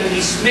already, and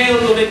he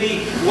smelled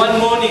already. One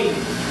morning,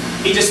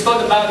 he just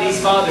thought about his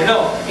father.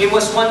 No, it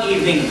was one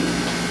evening.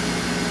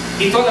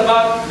 He thought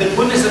about the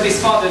goodness of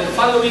his father. The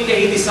following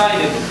day, he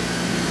decided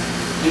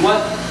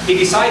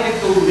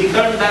to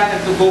return back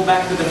and to go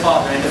back to the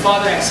father, and the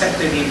father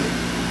accepted him.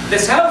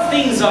 That's how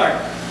things are.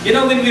 You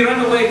know, when we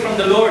run away from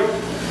the Lord,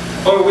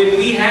 or when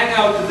we hang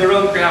out with the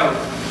wrong crowd,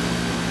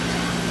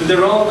 to the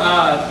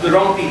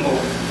wrong people.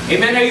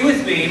 Amen? Are you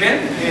with me?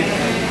 Amen?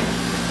 Amen.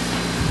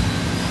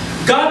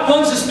 God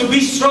wants us to be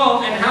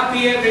strong and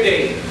happy every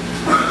day.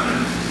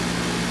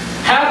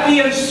 Happy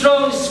and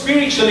strong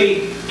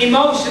spiritually,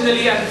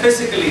 emotionally, and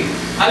physically.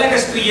 I'd like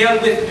us to yell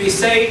with me.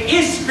 Say,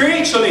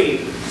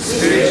 spiritually,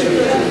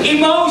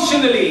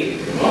 emotionally,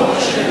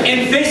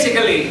 and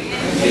physically.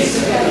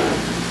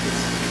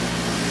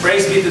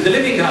 Praise be to the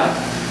living God.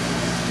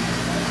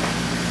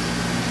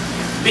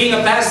 Being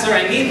a pastor,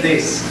 I need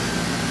this.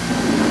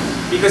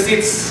 Because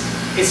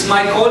it's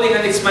my calling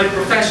and it's my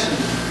profession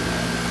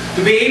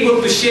to be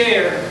able to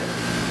share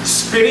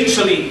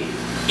spiritually,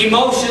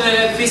 emotionally,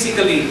 and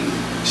physically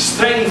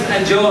strength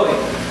and joy.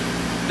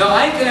 Now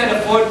I cannot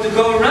afford to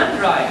go run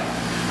dry.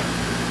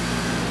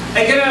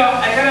 I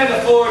cannot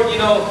afford,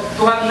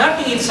 to have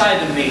nothing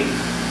inside of me.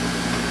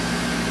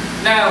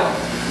 Now,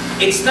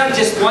 it's not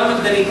just one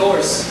of the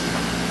recourse,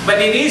 but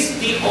it is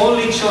the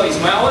only choice.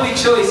 My only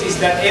choice is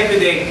that every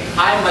day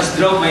I must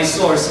draw my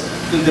source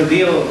to the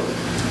real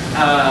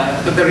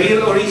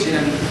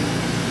origin,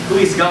 who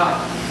is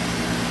God.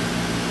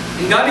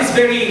 And God is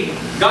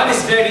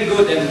very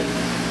good, and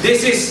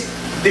this is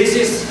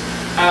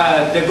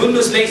the good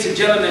news, ladies and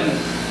gentlemen.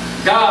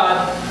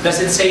 God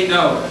doesn't say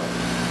no,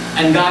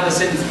 and God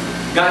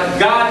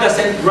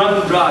doesn't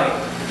run dry.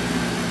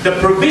 The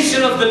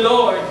provision of the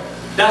Lord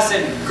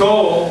doesn't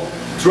go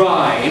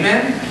dry.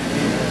 Amen.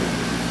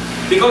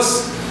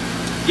 Because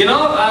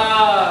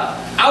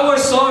our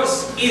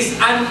source is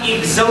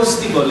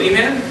inexhaustible.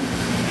 Amen.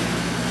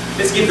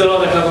 Let's give the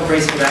Lord a clap of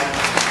praise for that.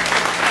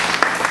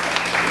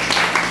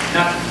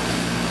 Now,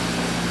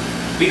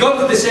 we go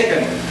to the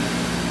second.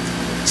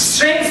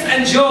 Strength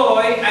and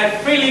joy are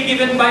freely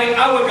given by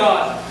our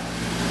God.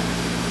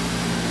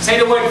 Say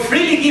the word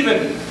freely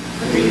given.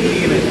 Freely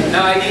given.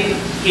 Now I didn't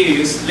hear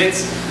you.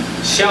 Let's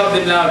shout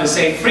them louder.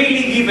 Say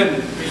freely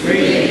given.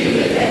 Freely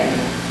given.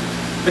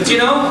 But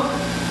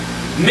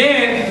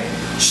men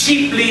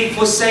cheaply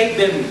forsake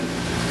them.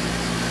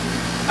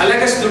 I'd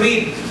like us to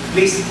read,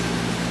 please,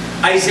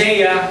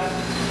 Isaiah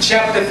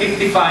chapter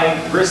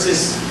 55,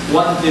 verses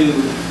 1 to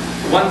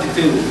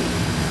 2.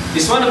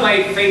 It's one of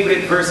my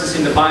favorite verses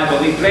in the Bible.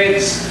 It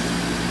reads,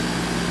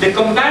 "The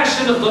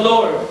compassion of the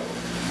Lord.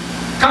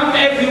 Come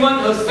everyone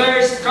who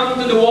thirsts, come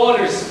to the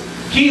waters.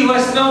 He who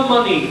has no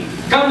money,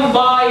 come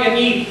buy and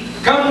eat.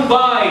 Come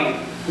buy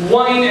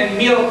wine and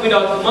milk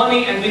without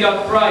money and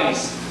without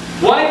price.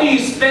 Why do you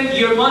spend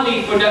your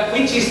money for that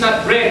which is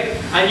not bread,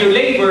 and your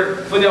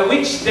labor for that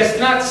which does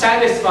not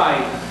satisfy?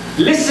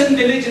 Listen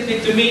diligently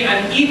to me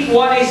and eat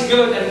what is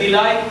good, and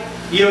delight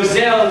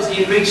yourselves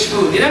in rich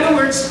food." In other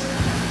words,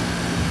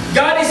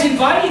 God is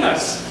inviting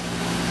us.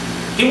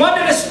 He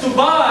wanted us to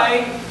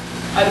buy,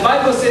 and the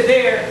Bible said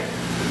there,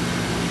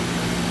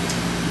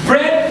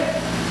 bread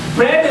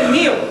and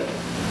milk.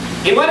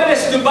 He wanted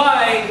us to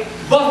buy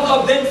both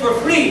of them for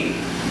free.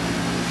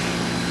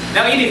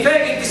 Now in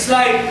effect, it is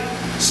like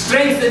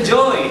strength and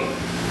joy.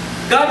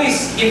 God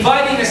is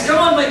inviting us, come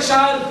on my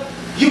child,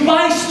 you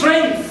buy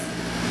strength,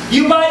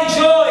 you buy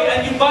joy,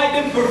 and you buy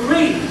them for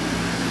free.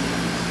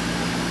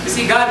 You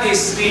see, God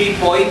is really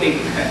poetic.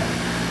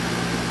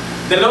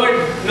 The Lord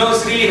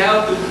knows really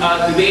how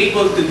to be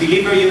able to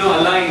deliver,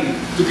 a line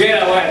to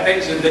get our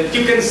attention, that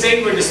you can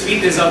savor the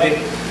sweetness of it.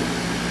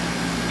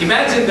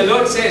 Imagine the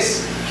Lord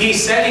says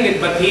He's selling it,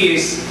 but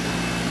He's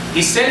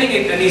selling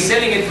it and He's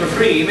selling it for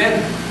free.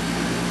 Amen?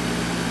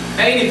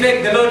 And in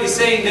effect, the Lord is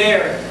saying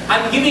there,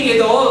 I'm giving it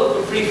all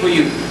for free for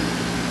you.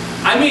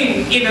 I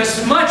mean, in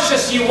as much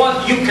as you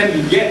want, you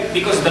can get,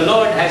 because the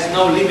Lord has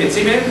no limits.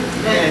 Amen?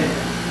 Amen.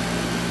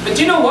 But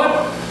you know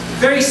what?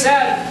 Very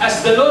sad,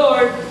 as the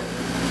Lord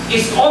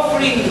is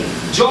offering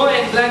joy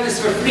and gladness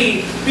for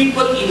free,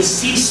 people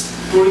insist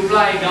to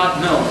reply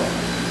God no.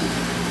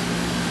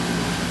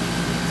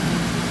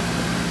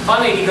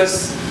 Funny,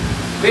 because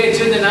Kuya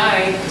Jun and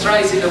I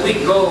tries in a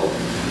week go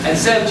and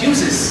sell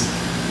juices.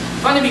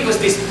 Funny, because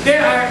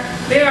there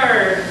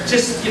are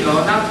just, you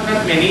know, not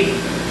many,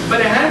 but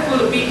a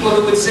handful of people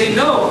who would say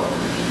no.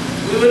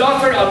 We would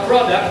offer a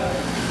product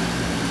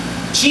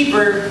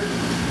cheaper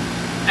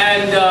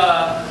and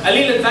a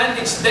little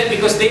advantage to them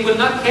because they will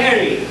not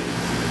carry.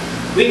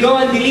 We go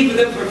and deliver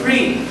them for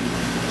free.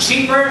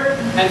 Cheaper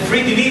and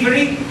free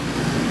delivery.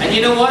 And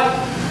you know what?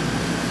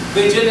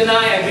 Kuya Jun and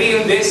I agree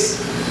on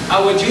this.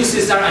 Our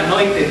juices are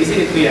anointed,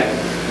 isn't it, Kuya?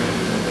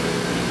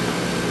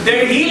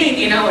 They're healing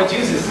in our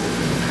juices.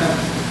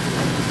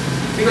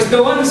 Because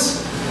the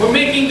ones who are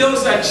making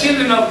those are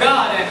children of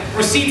God, and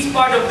proceeds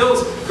part of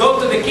those go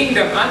to the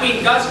kingdom. I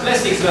mean, God's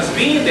blessings must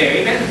be in there.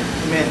 Amen?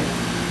 Amen.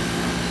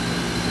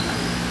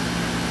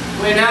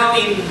 We're now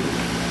in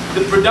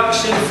the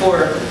production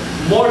for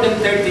more than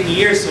 13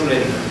 years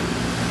already.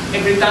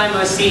 Every time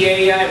I see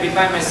Aya, every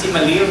time I see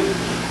Malil,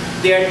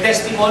 they are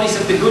testimonies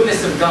of the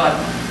goodness of God.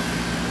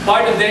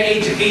 Part of their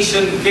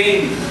education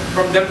came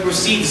from the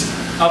proceeds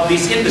of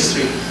this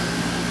industry.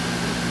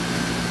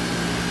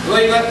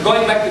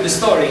 Going back to the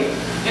story,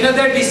 you know,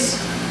 there are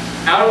these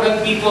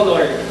arrogant people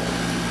or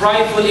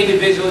prideful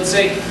individuals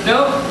say,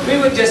 no, we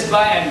would just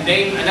buy and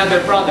name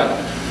another product.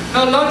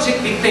 Now,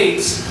 logic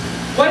dictates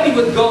why they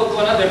would go to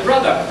another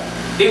product.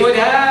 They would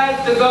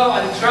have to go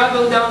and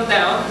travel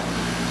downtown,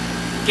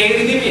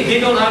 carry them. If they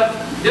don't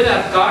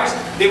have cars,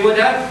 they would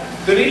have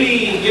to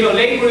really, you know,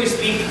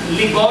 laboriously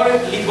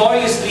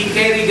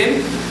carry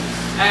them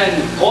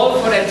and call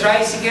for a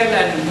tricycle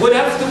and would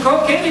have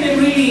to carry them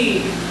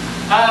really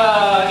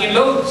in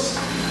loads.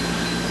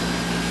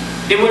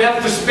 They would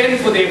have to spend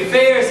for their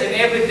fares and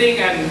everything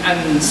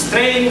and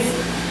strength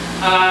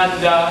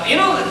and you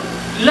know,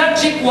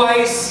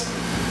 logic-wise,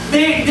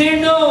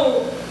 there's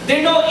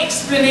no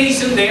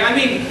explanation there. I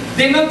mean,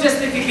 there's no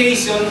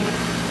justification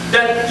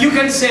that you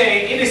can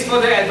say it is for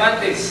their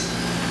advantage.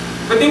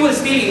 But they will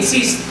still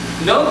insist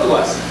no to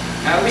us.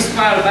 We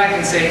smile back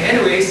and say,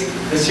 anyways,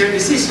 that's your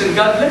decision.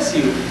 God bless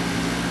you.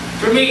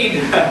 For me,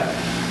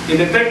 in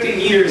the 13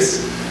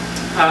 years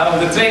of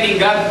the training,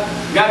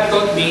 God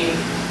taught me,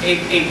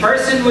 a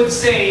person would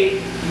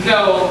say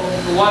no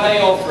to what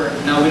I offer.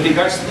 Now, with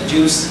regards to the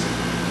juice,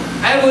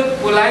 I would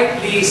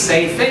politely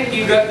say, thank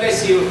you, God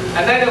bless you,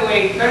 and right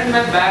away, turn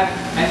my back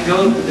and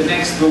go to the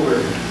next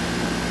door.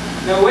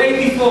 Now,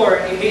 way before,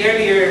 in the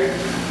earlier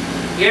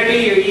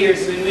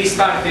years when we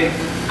started,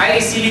 I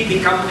easily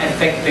become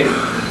affected.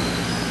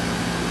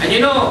 And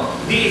you know,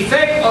 the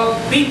effect of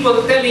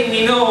people telling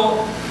me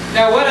no,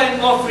 that what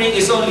I'm offering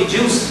is only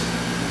juice,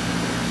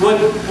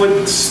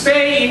 would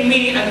stay in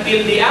me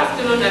until the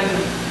afternoon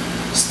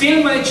and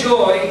steal my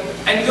joy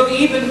and go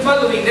even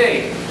following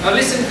day. Now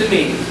listen to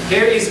me,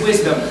 here is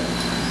wisdom.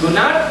 Do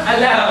not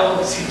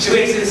allow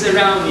situations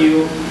around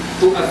you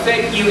to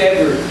affect you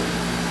ever.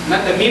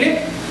 Not a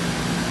minute,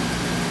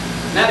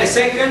 not a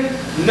second,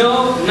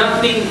 no,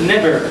 nothing,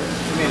 never.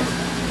 Amen.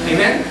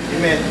 Amen?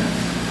 Amen.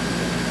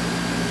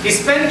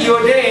 Spend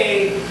your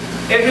day,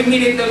 every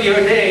minute of your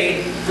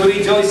day, to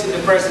rejoice in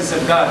the presence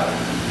of God.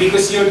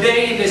 Because your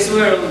day in this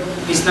world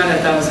is not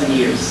 1,000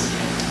 years.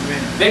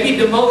 Amen. Maybe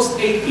the most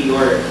 80,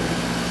 or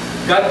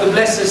God to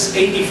bless us,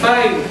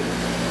 85.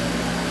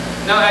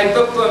 Now I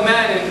talked to a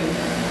man and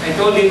I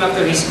told him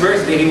after his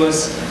birthday, he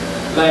was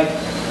like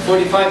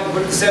 45 to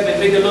 47,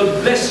 may the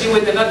Lord bless you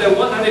with another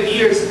 100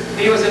 years.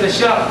 He was in a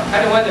shock.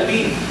 I don't want to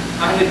live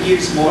 100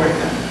 years more.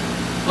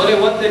 All I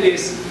wanted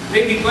is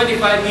maybe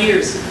 25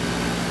 years.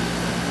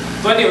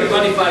 20 or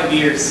 25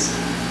 years.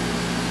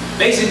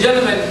 Ladies and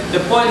gentlemen, the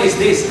point is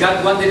this: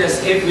 God wanted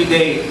us every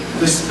day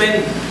to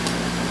spend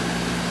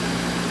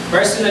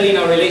personally in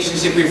our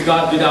relationship with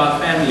God, with our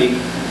family,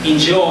 in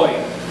joy.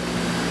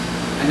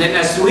 And then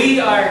as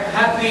we are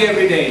happy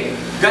every day,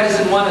 God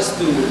doesn't want us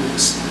to,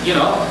 you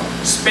know,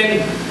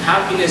 spend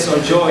happiness or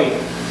joy,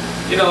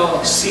 you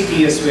know,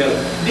 city as well.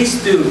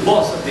 These two,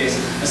 both of this.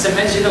 As I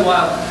mentioned a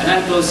while, and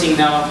I'm closing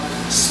now,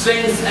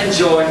 strength and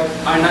joy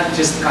are not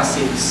just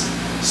cousins.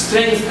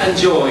 Strength and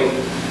joy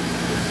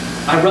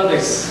are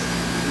brothers.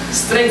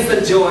 Strength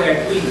and joy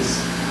are twins.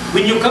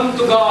 When you come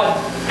to God,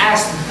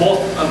 ask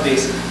both of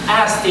this.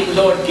 Ask Him,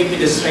 Lord, give me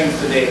the strength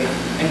today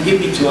and give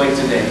me joy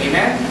today.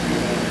 Amen?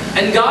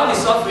 And God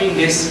is offering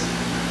this.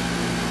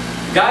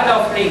 God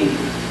offering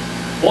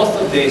both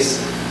of this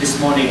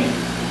morning.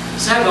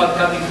 So how about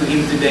coming to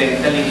Him today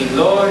and telling Him,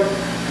 Lord,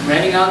 I'm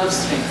running out of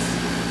strength.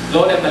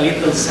 Lord, I'm a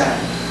little sad.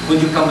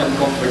 Would you come and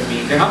comfort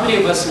me? There, how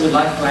many of us would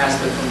like to ask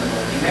that from the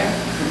Lord? Amen?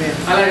 Amen.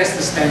 I'd like us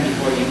to stand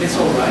before Him. It's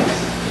all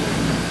right.